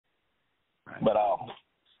But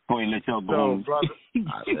go ahead and let y'all go on. Brother,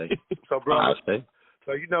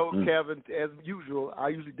 so you know, Kevin, as usual, I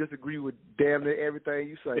usually disagree with damn near everything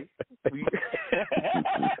you say.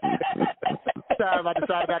 Time I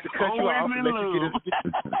decided not to cut you off and let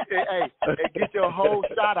you get your whole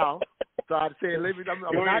shot off. So I said, I'm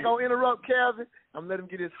not gonna interrupt Kevin. I'm letting him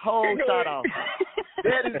get his whole shot off.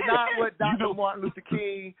 That is not what Dr. Martin Luther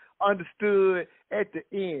King understood at the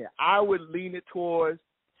end. I would lean it towards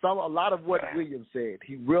a lot of what William said.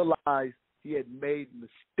 He realized he had made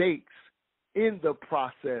mistakes in the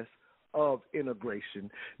process of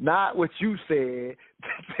integration. Not what you said,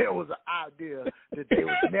 that there was an idea that they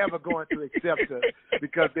were never going to accept us,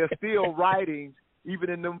 because there's still writings, even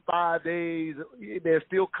in them 5 days, there's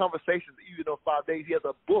still conversations, even in those 5 days. He has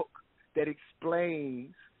a book that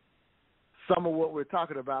explains some of what we're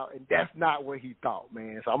talking about, and that's not what he thought,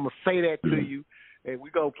 man. So I'm going to say that to you, and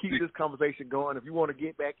we're going to keep this conversation going. If you want to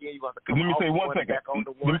get back in, you want to come back on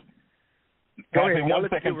the one. Go ahead. One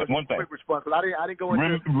thing. Quick response. I didn't go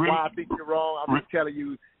into why I think you're wrong. I'm just telling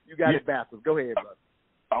you, you got it backwards. Go ahead, brother.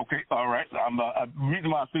 Okay, all right. The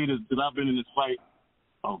reason why I say this is I've been in this fight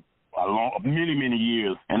many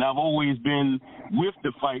years, and I've always been with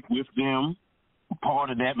the fight with them.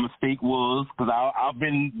 Part of that mistake was because I've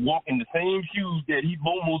been walking the same shoes that he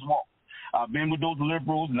almost walked. I've been with those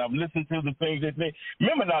liberals, and I've listened to the things that they.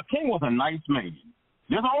 Remember, now King was a nice man.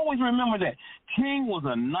 Just always remember that. King was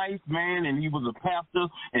a nice man, and he was a pastor,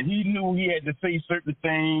 and he knew he had to say certain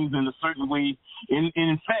things in a certain way. And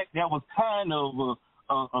in fact, that was kind of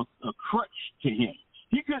a crutch to him.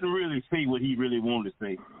 He couldn't really say what he really wanted to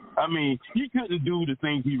say. I mean, he couldn't do the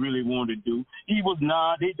things he really wanted to do. He was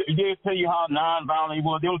they'll tell you how nonviolent he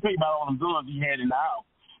was. They'll tell you about all the guns he had in the house.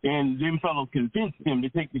 And them fellows convinced him to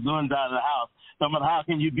take the guns out of the house. Talking about how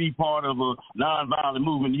can you be part of a nonviolent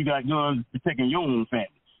movement? You got guns protecting your own family.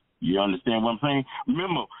 You understand what I'm saying?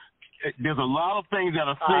 Remember, there's a lot of things that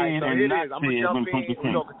are said and not said. I'm going to jump in.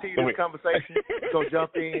 We're going to continue this conversation. We're going to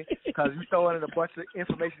jump in because you throwing in a bunch of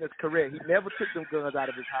information that's correct. He never took them guns out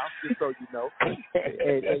of his house, just so you know.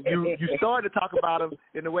 And you started to talk about him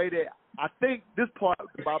in a way that I think this part,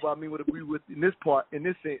 Bob, would agree with in this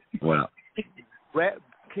sense. Wow.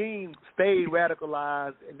 King stayed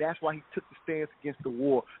radicalized, and that's why he took the stance against the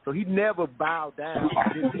war. So he never bowed down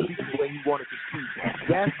and didn't speak the way he wanted to speak.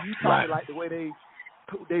 That's you talking like the way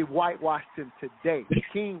they whitewashed him today.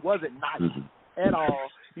 King wasn't nice at all.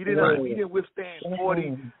 He didn't withstand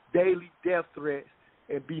 40 daily death threats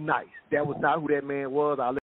and be nice. That was not who that man was.